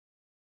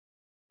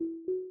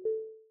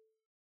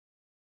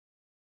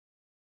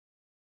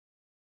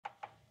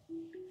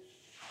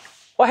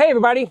Well, hey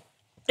everybody,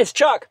 it's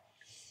Chuck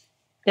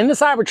in the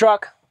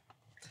Cybertruck.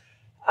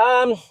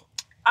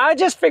 I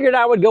just figured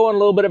I would go on a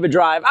little bit of a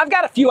drive. I've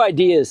got a few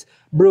ideas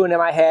brewing in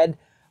my head.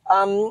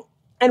 And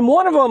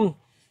one of them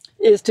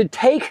is to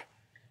take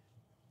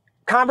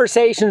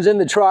conversations in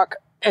the truck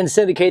and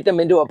syndicate them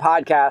into a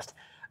podcast.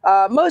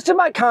 Most of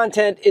my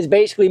content is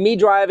basically me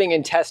driving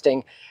and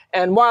testing.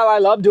 And while I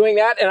love doing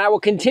that, and I will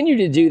continue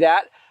to do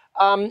that,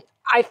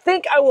 I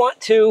think I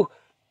want to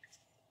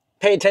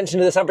pay attention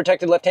to this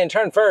unprotected left-hand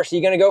turn first. Are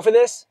you going to go for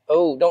this?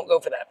 Oh, don't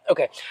go for that.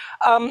 Okay.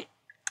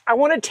 I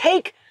want to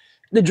take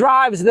the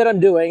drives that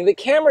I'm doing, the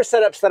camera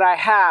setups that I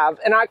have,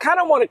 and I kind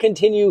of want to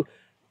continue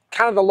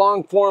kind of the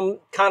long-form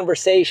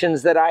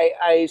conversations that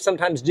I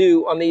sometimes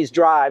do on these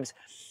drives,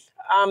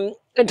 and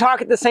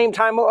talk at the same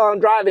time while I'm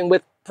driving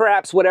with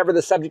perhaps whatever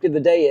the subject of the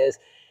day is.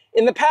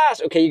 In the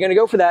past, okay, you're going to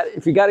go for that.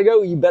 If you got to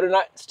go, you better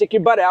not stick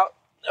your butt out.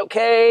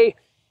 Okay.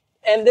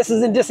 And this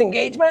is a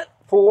disengagement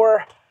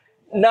for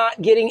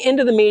not getting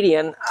into the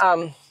median.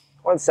 1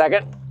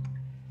 second.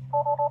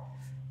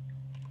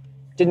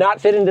 Did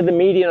not fit into the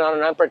median on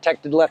an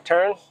unprotected left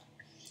turn.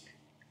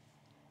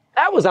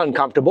 That was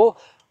uncomfortable.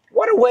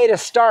 What a way to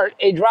start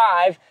a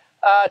drive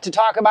to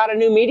talk about a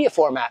new media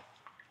format.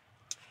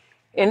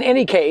 In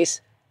any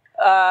case,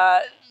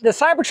 the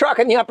Cybertruck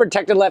and the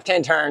unprotected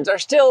left-hand turns are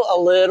still a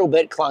little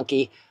bit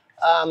clunky.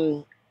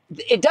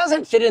 It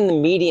doesn't fit in the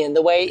median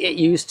the way it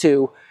used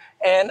to,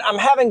 and I'm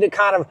having to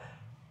kind of,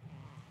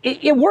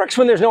 it works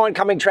when there's no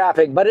oncoming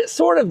traffic, but it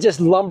sort of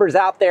just lumbers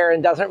out there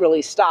and doesn't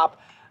really stop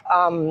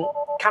kind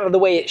of the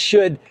way it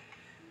should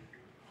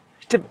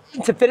to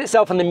fit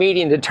itself in the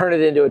median to turn it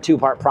into a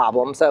two-part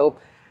problem. So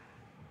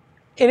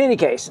in any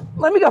case,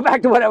 let me go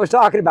back to what I was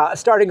talking about,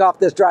 starting off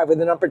this drive with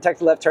an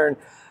unprotected left turn.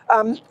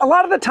 A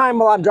lot of the time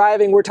while I'm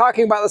driving, we're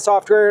talking about the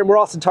software and we're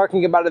also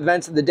talking about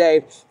events of the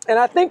day. And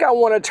I think I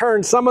want to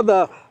turn some of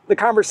the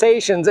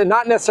conversations and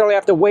not necessarily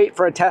have to wait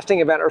for a testing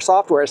event or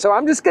software. So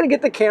I'm just going to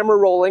get the camera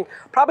rolling,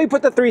 probably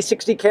put the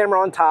 360 camera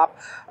on top,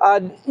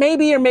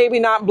 maybe or maybe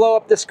not blow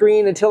up the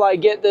screen until I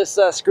get this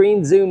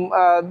screen zoom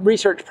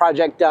research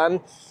project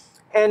done,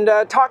 and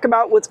talk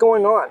about what's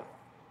going on.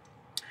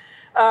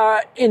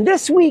 In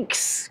this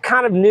week's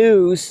kind of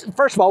news,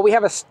 first of all, we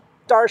have a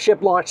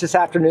Starship launch this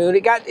afternoon.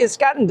 It's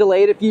gotten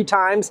delayed a few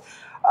times,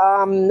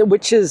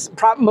 which is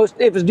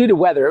it was due to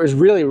weather. It was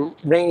really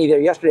rainy there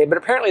yesterday, but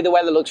apparently the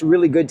weather looks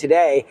really good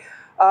today.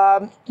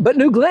 But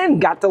New Glenn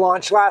got to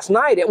launch last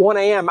night at 1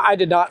 a.m. I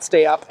did not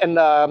stay up and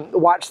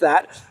watch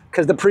that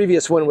because the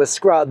previous one was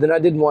scrubbed, and I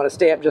didn't want to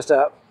stay up just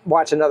to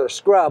watch another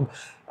scrub.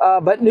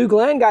 But New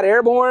Glenn got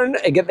airborne.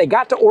 They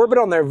got to orbit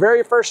on their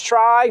very first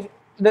try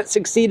that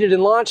succeeded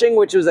in launching,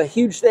 which was a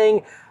huge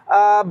thing.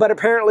 But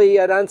apparently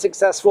an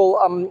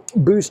unsuccessful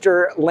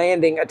booster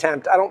landing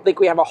attempt. I don't think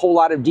we have a whole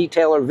lot of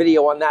detail or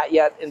video on that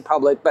yet in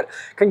public, but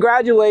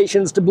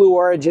congratulations to Blue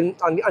Origin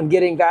on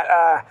getting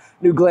that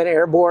New Glenn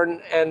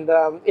airborne and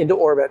into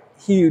orbit.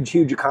 Huge,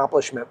 huge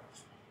accomplishment.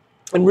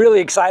 I'm really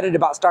excited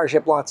about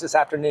Starship launch this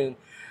afternoon.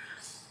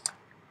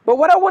 But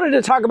what I wanted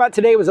to talk about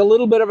today was a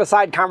little bit of a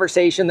side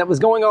conversation that was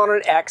going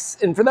on X.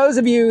 And for those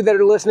of you that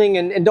are listening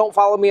and don't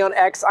follow me on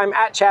X, I'm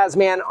at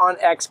Chazman on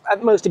X.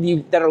 Most of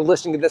you that are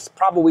listening to this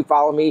probably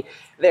follow me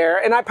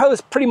there. And I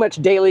post pretty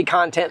much daily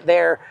content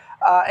there,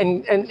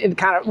 and it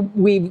kind of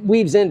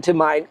weaves into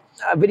my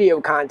video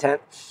content.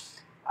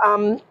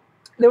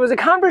 There was a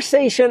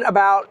conversation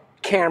about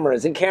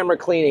cameras and camera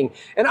cleaning.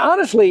 And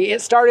honestly,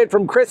 it started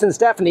from Chris and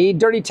Stephanie,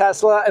 Dirty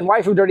Tesla and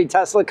wife of Dirty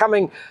Tesla,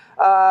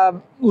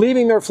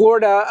 leaving their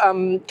Florida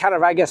kind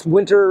of, I guess,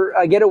 winter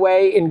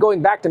getaway and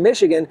going back to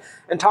Michigan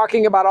and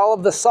talking about all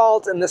of the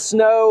salt and the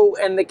snow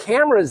and the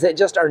cameras that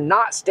just are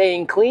not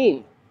staying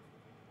clean.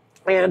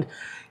 And,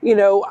 you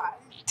know,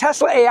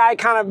 Tesla AI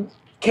kind of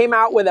came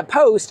out with a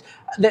post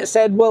that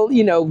said, well,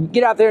 you know,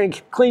 get out there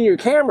and clean your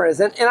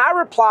cameras. And I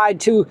replied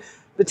to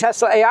the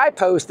Tesla AI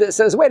post that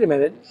says, wait a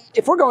minute,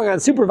 if we're going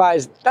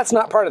unsupervised, that's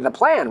not part of the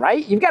plan,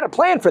 right? You've got a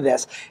plan for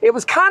this. It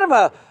was kind of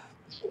a,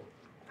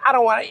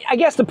 I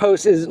guess the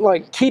post is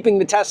like keeping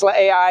the Tesla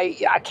AI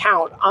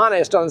account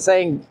honest on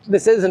saying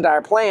this isn't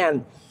our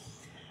plan.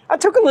 I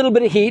took a little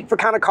bit of heat for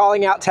kind of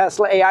calling out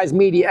Tesla AI's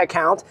media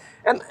account.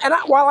 And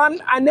while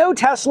I know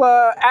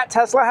Tesla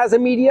has a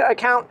media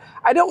account,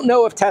 I don't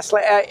know if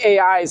Tesla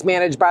AI is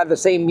managed by the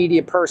same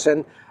media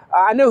person.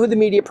 I know who the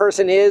media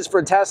person is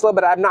for Tesla,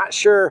 but I'm not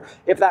sure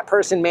if that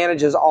person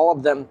manages all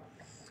of them.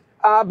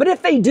 But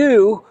if they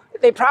do,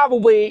 they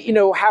probably, you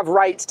know, have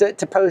rights to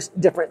post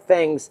different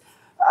things.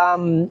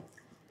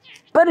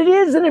 But it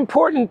is an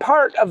important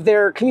part of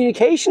their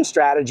communication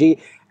strategy,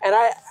 and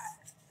I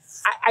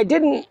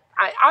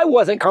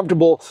wasn't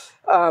comfortable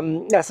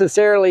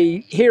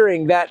necessarily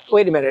hearing that,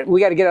 wait a minute, we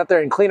got to get out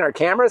there and clean our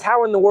cameras.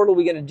 How in the world are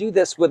we going to do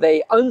this with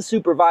a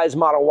unsupervised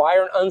Model Y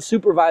or an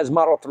unsupervised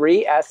Model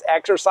 3, S,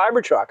 X, or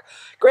Cybertruck?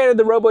 Granted,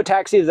 the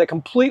Robotaxi is a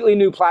completely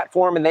new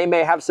platform, and they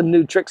may have some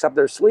new tricks up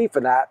their sleeve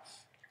for that.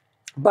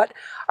 But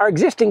our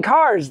existing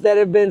cars that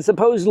have been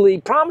supposedly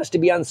promised to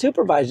be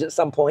unsupervised at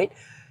some point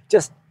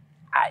just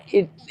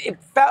it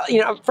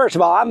felt, first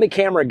of all, I'm the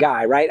camera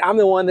guy, right? I'm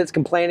the one that's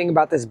complaining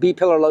about this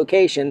B-pillar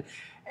location.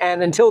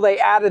 And until they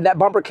added that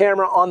bumper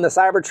camera on the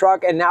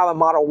Cybertruck and now the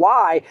Model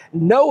Y,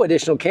 no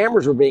additional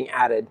cameras were being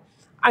added.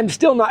 I'm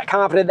still not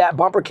confident that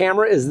bumper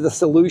camera is the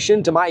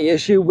solution to my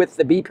issue with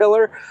the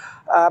B-pillar.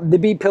 The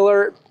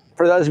B-pillar,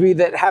 for those of you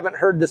that haven't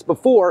heard this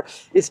before,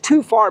 is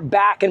too far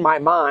back in my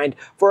mind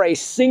for a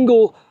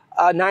single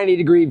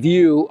 90-degree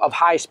view of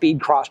high-speed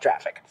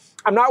cross-traffic.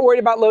 I'm not worried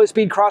about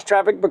low-speed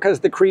cross-traffic because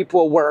the creep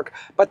will work,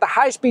 but the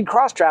high-speed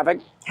cross-traffic,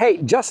 hey,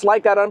 just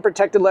like that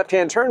unprotected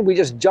left-hand turn we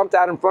just jumped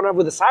out in front of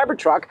with the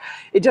Cybertruck,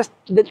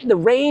 the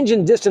range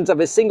and distance of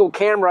a single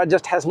camera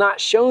just has not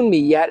shown me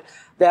yet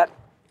that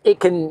it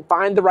can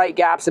find the right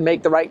gaps and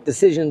make the right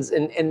decisions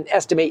and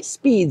estimate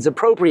speeds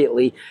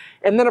appropriately.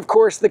 And then, of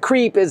course, the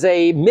creep is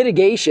a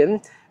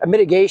mitigation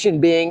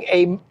being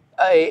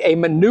a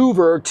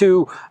maneuver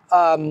to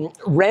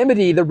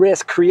remedy the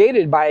risk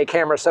created by a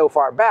camera so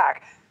far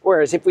back.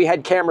 Whereas if we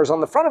had cameras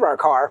on the front of our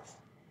car,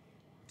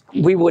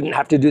 we wouldn't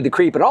have to do the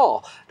creep at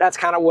all. That's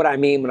kind of what I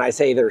mean when I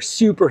say there's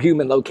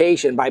superhuman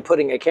location by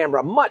putting a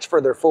camera much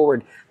further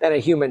forward than a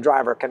human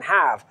driver can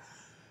have.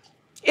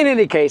 In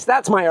any case,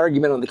 that's my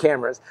argument on the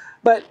cameras.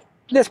 But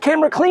this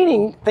camera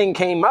cleaning thing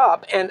came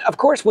up, and of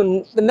course,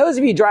 when those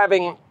of you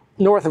driving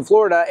north of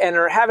Florida and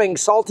are having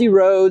salty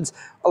roads,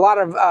 a lot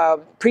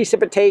of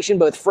precipitation,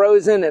 both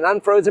frozen and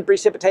unfrozen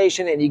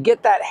precipitation, and you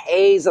get that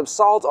haze of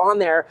salt on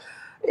there,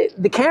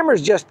 the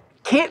cameras just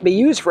can't be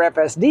used for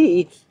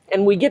FSD,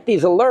 and we get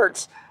these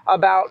alerts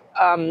about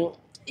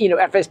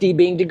FSD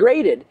being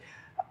degraded.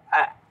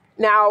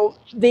 Now,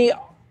 the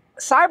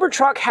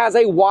Cybertruck has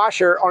a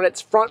washer on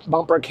its front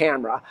bumper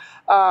camera.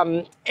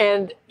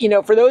 And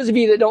for those of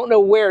you that don't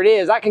know where it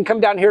is, I can come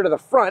down here to the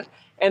front.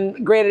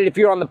 And granted, if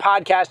you're on the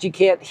podcast, you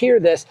can't hear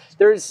this.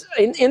 There's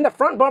in the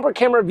front bumper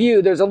camera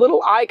view, there's a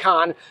little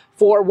icon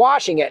for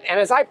washing it. And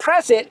as I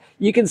press it,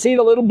 you can see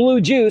the little blue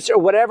juice or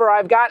whatever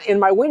I've got in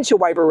my windshield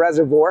wiper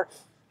reservoir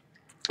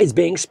is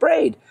being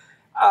sprayed.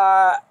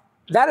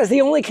 That is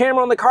the only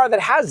camera on the car that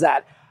has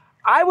that.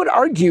 I would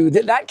argue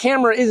that that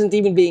camera isn't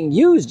even being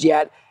used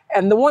yet.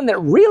 And the one that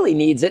really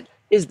needs it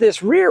is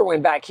this rear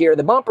one back here,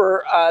 the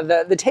bumper,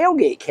 the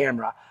tailgate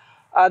camera.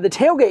 The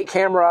tailgate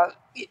camera,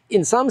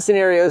 in some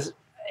scenarios,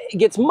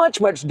 gets much,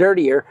 much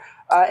dirtier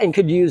and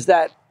could use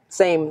that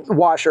same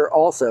washer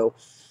also.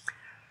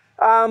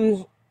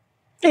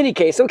 Any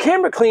case, so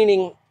camera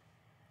cleaning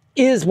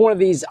is one of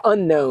these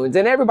unknowns,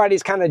 and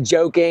everybody's kind of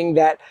joking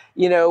that,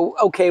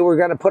 okay, we're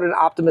going to put an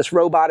Optimus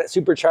robot at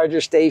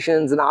supercharger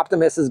stations, and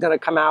Optimus is going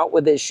to come out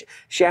with his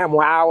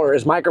ShamWow or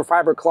his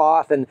microfiber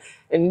cloth and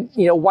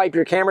wipe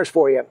your cameras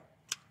for you.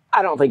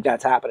 I don't think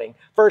that's happening.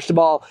 First of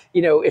all,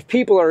 if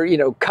people are,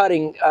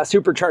 cutting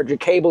supercharger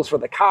cables for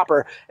the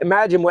copper,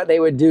 imagine what they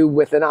would do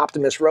with an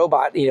Optimus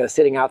robot,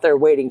 sitting out there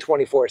waiting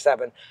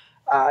 24/7.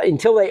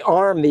 Until they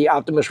arm the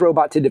Optimus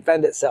robot to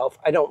defend itself,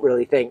 I don't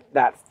really think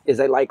that is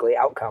a likely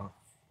outcome.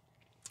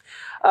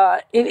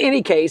 In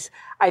any case,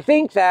 I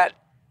think that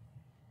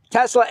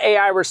Tesla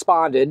AI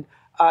responded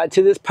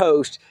to this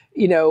post.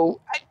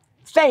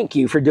 Thank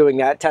you for doing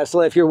that,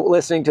 Tesla. If you're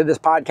listening to this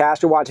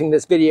podcast or watching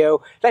this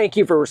video, thank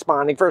you for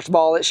responding. First of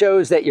all, it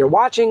shows that you're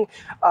watching,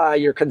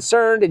 you're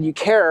concerned, and you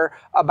care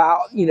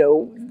about,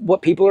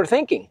 what people are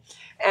thinking.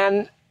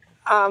 And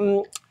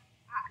I'm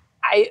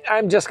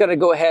just going to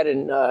go ahead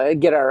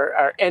and get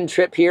our end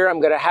trip here. I'm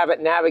going to have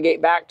it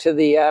navigate back to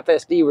the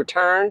FSD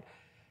return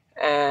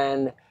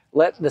and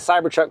let the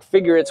Cybertruck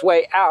figure its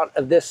way out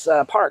of this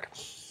park.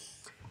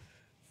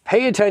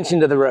 Pay attention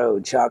to the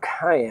road, Chuck.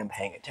 I am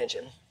paying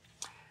attention.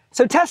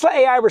 So Tesla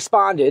AI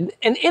responded,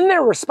 and in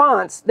their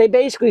response, they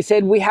basically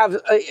said, we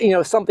have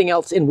something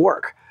else in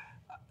work.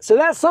 So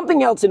that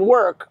something else in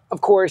work, of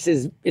course,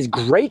 is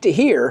great to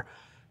hear,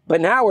 but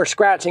now we're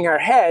scratching our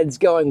heads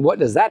going, what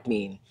does that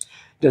mean?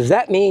 Does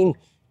that mean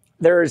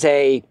there's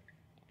a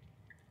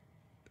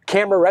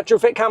camera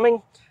retrofit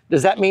coming?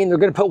 Does that mean they're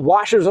going to put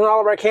washers on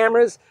all of our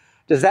cameras?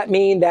 Does that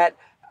mean that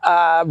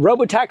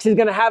Robotaxi is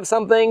going to have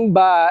something,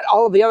 but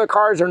all of the other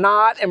cars are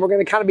not, and we're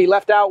going to kind of be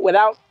left out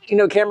without,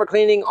 camera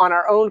cleaning on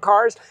our own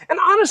cars? And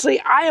honestly,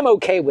 I am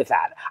okay with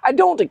that. I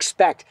don't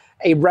expect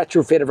a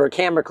retrofit of our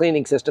camera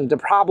cleaning system to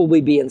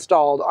probably be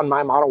installed on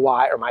my Model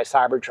Y or my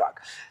Cybertruck.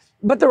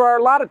 But there are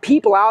a lot of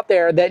people out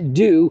there that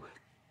do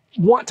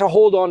want to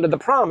hold on to the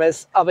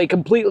promise of a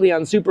completely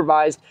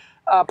unsupervised,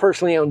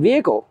 personally owned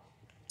vehicle.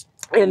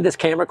 And this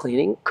camera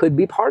cleaning could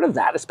be part of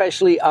that,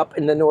 especially up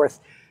in the north,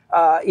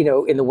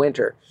 in the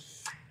winter.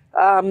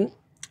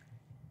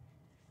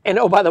 And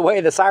oh, by the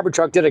way, the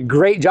Cybertruck did a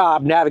great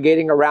job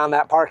navigating around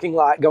that parking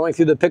lot, going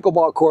through the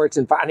pickleball courts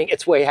and finding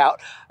its way out.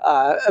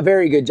 A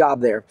very good job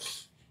there.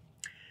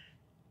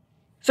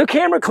 So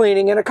camera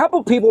cleaning, and a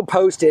couple people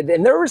posted,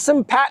 and there was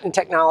some patent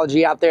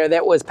technology out there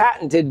that was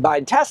patented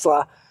by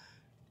Tesla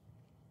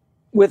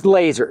with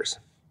lasers.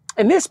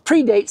 And this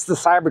predates the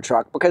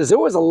Cybertruck because there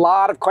was a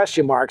lot of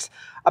question marks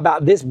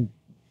about this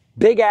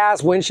big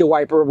ass windshield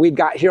wiper we've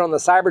got here on the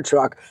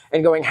Cybertruck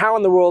and going, how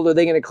in the world are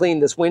they going to clean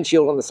this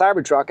windshield on the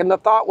Cybertruck? And the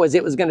thought was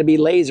it was going to be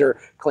laser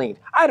cleaned.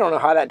 I don't know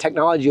how that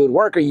technology would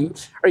work. Are you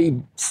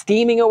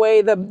steaming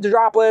away the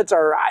droplets,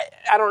 or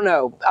I don't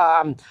know.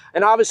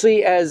 And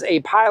obviously as a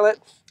pilot,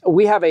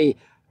 we have a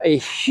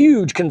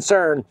huge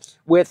concern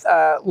with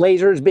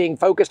lasers being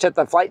focused at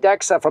the flight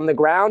decks from the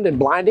ground and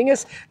blinding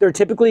us. They're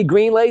typically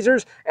green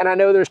lasers, and I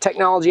know there's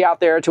technology out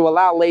there to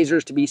allow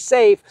lasers to be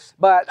safe,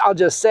 but I'll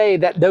just say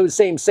that those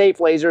same safe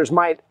lasers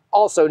might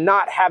also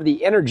not have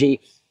the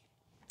energy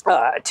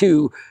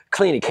to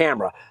clean a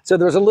camera. So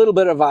there's a little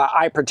bit of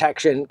eye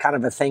protection kind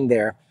of a thing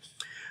there.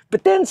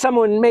 But then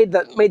someone made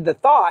the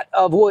thought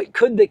of, well,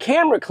 could the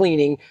camera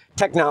cleaning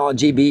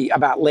technology be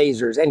about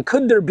lasers? And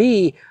could there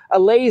be a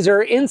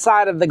laser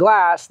inside of the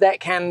glass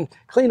that can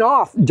clean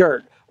off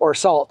dirt or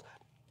salt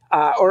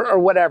or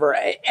whatever?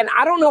 And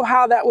I don't know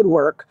how that would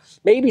work.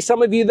 Maybe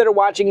some of you that are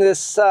watching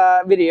this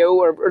video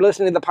or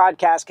listening to the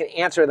podcast can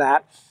answer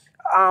that.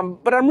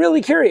 But I'm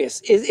really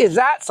curious, is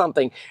that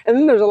something? And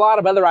then there's a lot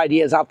of other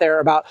ideas out there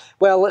about,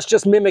 well, let's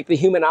just mimic the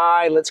human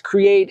eye. Let's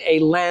create a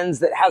lens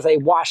that has a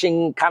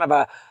washing kind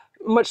of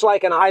much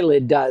like an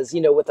eyelid does,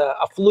 you know, with a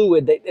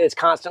fluid that is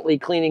constantly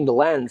cleaning the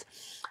lens.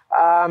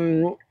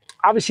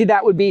 Obviously,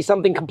 that would be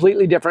something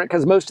completely different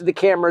because most of the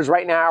cameras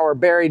right now are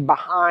buried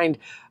behind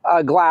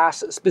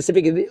glass,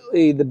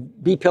 specifically the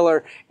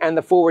B-pillar and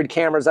the forward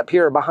cameras up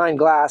here are behind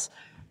glass.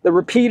 The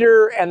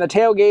repeater and the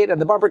tailgate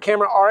and the bumper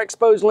camera are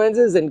exposed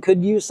lenses and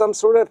could use some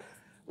sort of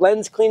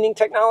lens cleaning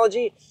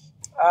technology,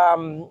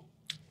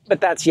 but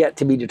that's yet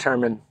to be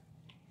determined.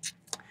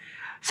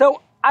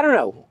 So, I don't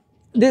know.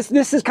 This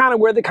is kind of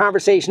where the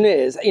conversation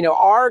is. You know,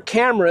 are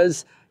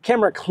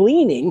camera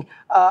cleaning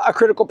a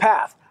critical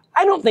path?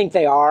 I don't think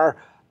they are.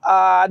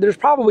 There's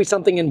probably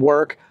something in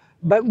work.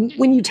 But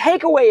when you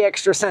take away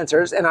extra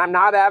sensors, and I'm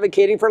not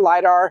advocating for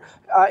LiDAR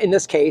in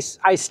this case,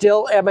 I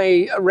still am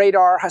a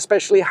radar,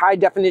 especially high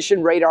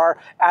definition radar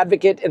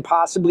advocate and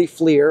possibly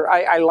FLIR.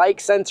 I like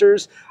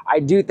sensors.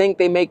 I do think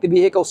they make the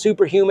vehicle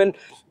superhuman,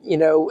 you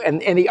know,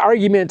 and the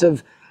argument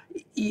of,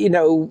 you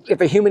know, if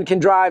a human can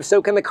drive,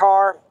 so can the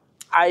car.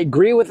 I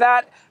agree with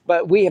that,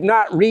 but we have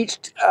not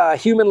reached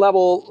human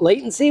level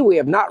latency. We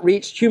have not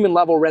reached human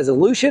level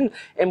resolution,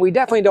 and we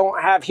definitely don't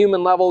have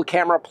human level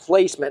camera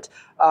placement,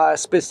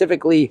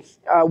 specifically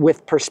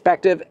with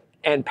perspective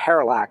and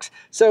parallax.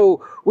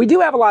 So we do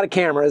have a lot of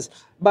cameras,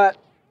 but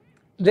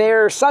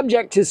they're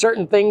subject to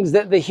certain things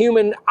that the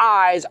human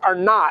eyes are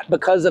not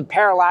because of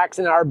parallax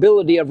and our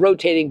ability of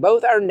rotating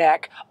both our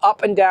neck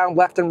up and down,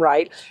 left and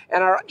right,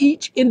 and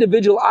each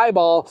individual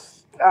eyeball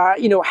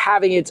you know,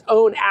 having its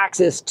own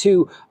axis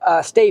to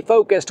stay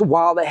focused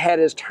while the head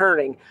is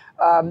turning.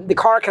 The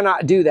car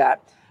cannot do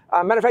that.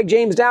 Matter of fact,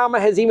 James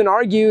Dalma has even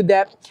argued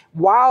that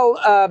while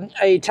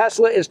a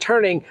Tesla is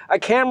turning, a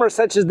camera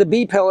such as the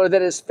B-pillar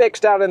that is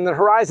fixed out in the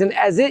horizon,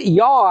 as it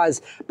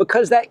yaws,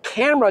 because that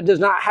camera does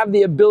not have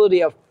the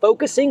ability of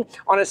focusing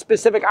on a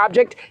specific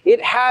object,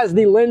 it has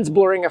the lens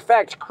blurring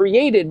effect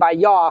created by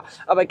yaw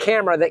of a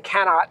camera that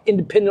cannot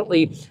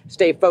independently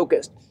stay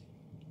focused.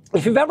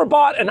 If you've ever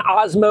bought an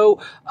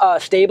Osmo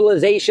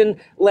stabilization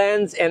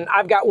lens, and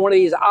I've got one of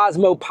these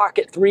Osmo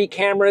Pocket 3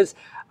 cameras,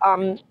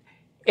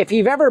 if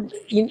you've ever,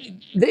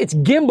 it's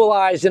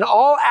gimbalized in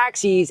all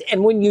axes,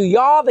 and when you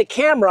yaw the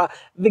camera,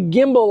 the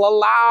gimbal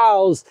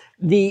allows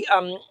the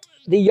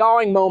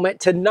yawing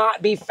moment to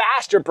not be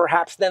faster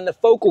perhaps than the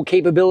focal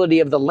capability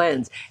of the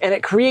lens. And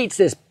it creates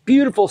this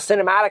beautiful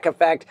cinematic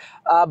effect,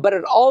 but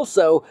it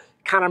also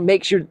kind of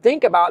makes you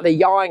think about the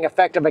yawing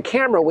effect of a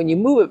camera when you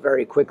move it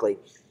very quickly.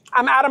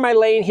 I'm out of my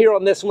lane here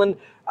on this one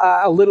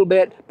a little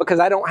bit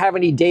because I don't have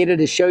any data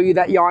to show you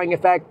that yawing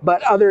effect,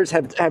 but others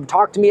have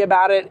talked to me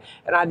about it,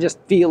 and I just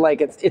feel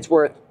like it's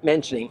worth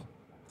mentioning.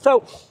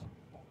 So,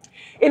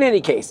 in any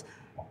case,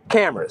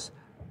 cameras.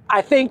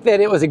 I think that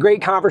it was a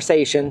great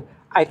conversation.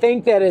 I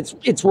think that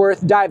it's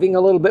worth diving a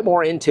little bit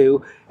more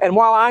into. And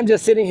while I'm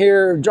just sitting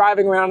here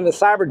driving around in the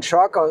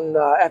Cybertruck on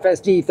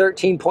FSD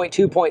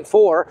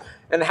 13.2.4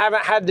 and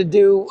haven't had to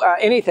do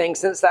anything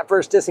since that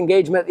first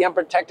disengagement, the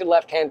unprotected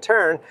left-hand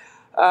turn,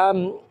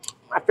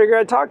 I figured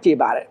I'd talk to you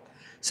about it.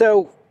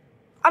 So,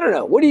 I don't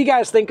know. What do you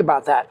guys think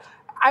about that?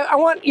 I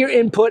want your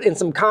input in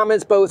some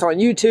comments, both on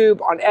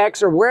YouTube, on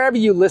X, or wherever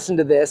you listen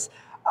to this,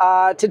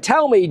 to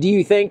tell me, do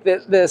you think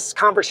that this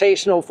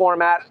conversational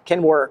format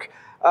can work?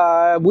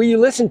 Will you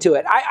listen to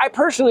it? I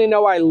personally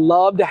know I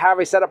love to have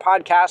a set of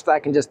podcasts that I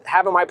can just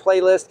have on my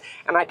playlist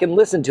and I can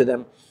listen to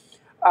them.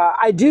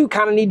 I do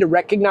kind of need to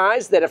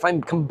recognize that if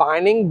I'm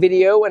combining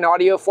video and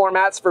audio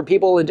formats for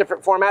people in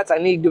different formats, I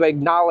need to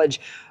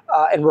acknowledge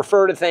and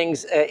refer to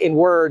things in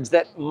words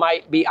that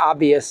might be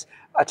obvious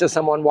to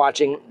someone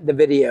watching the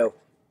video.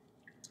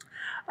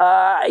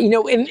 You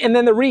know, and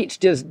then the reach.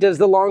 Does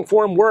the long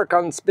form work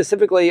on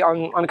specifically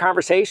on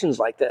conversations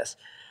like this?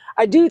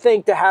 I do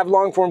think to have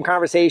long form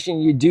conversation,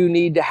 you do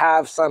need to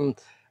have some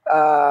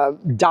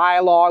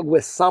dialogue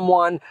with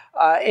someone.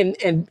 And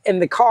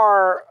the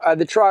car,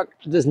 the truck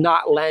does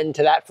not lend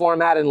to that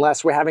format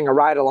unless we're having a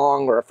ride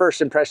along or a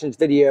first impressions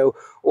video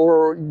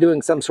or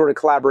doing some sort of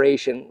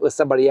collaboration with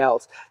somebody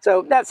else.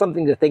 So that's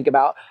something to think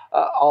about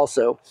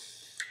also.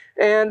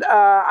 And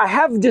I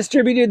have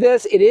distributed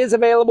this. It is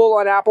available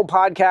on Apple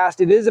Podcast.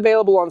 It is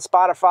available on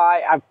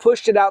Spotify. I've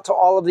pushed it out to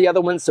all of the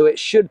other ones, so it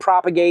should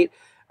propagate.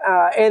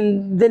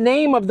 And the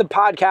name of the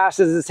podcast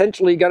is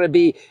essentially going to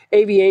be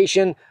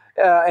Aviation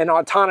and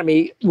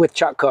Autonomy with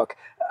Chuck Cook.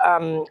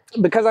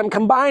 Because I'm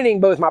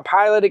combining both my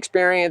pilot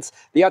experience,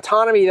 the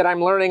autonomy that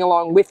I'm learning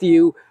along with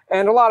you,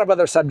 and a lot of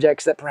other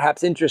subjects that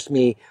perhaps interest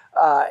me,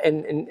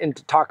 and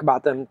to talk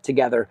about them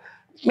together.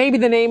 Maybe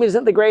the name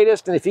isn't the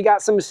greatest, and if you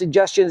got some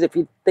suggestions, if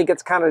you think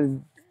it's kind of,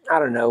 I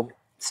don't know,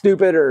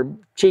 stupid or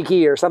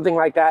cheeky or something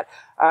like that,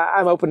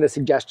 I'm open to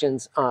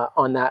suggestions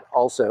on that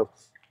also.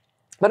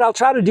 But I'll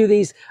try to do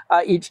these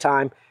each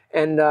time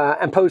and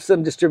post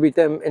them, distribute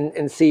them,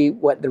 and see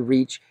what the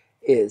reach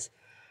is.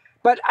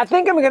 But I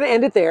think I'm going to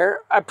end it there.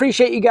 I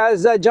appreciate you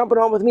guys jumping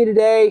on with me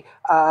today.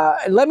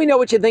 And let me know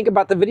what you think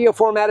about the video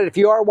format if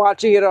you are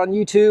watching it on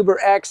YouTube or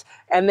X.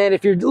 And then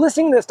if you're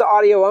listening to this to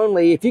audio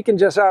only, if you can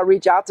just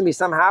reach out to me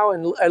somehow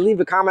and leave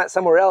a comment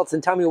somewhere else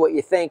and tell me what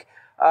you think,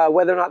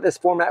 whether or not this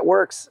format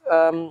works.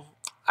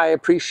 I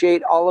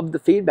appreciate all of the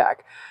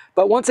feedback.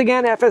 But once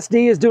again,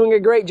 FSD is doing a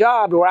great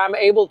job where I'm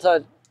able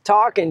to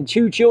talk and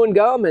chewing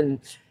gum and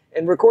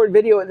record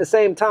video at the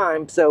same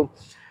time. So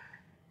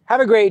have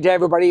a great day,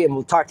 everybody, and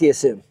we'll talk to you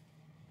soon.